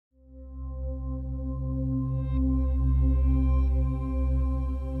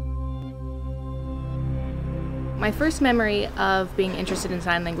My first memory of being interested in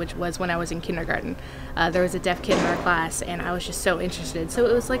sign language was when I was in kindergarten. There was a deaf kid in our class and I was just so interested. So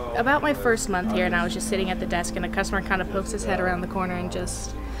it was like about my first month here and I was just sitting at the desk and a customer kind of pokes his head around the corner and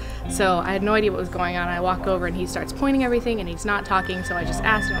so I had no idea what was going on. I walk over and he starts pointing everything and he's not talking, so I just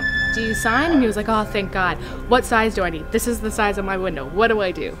asked him, "Do you sign?" And he was like, "Oh, thank God. What size do I need? This is the size of my window. What do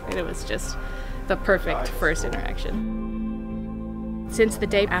I do?" And it was just the perfect first interaction. Since the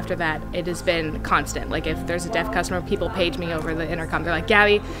day after that, it has been constant. Like if there's a deaf customer, people page me over the intercom. They're like,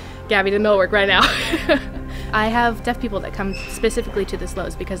 Gabby to millwork right now. I have deaf people that come specifically to this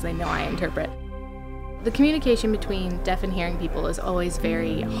Lowe's because they know I interpret. The communication between deaf and hearing people is always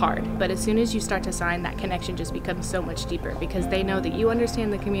very hard, but as soon as you start to sign, that connection just becomes so much deeper because they know that you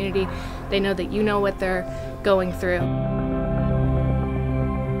understand the community, they know that you know what they're going through.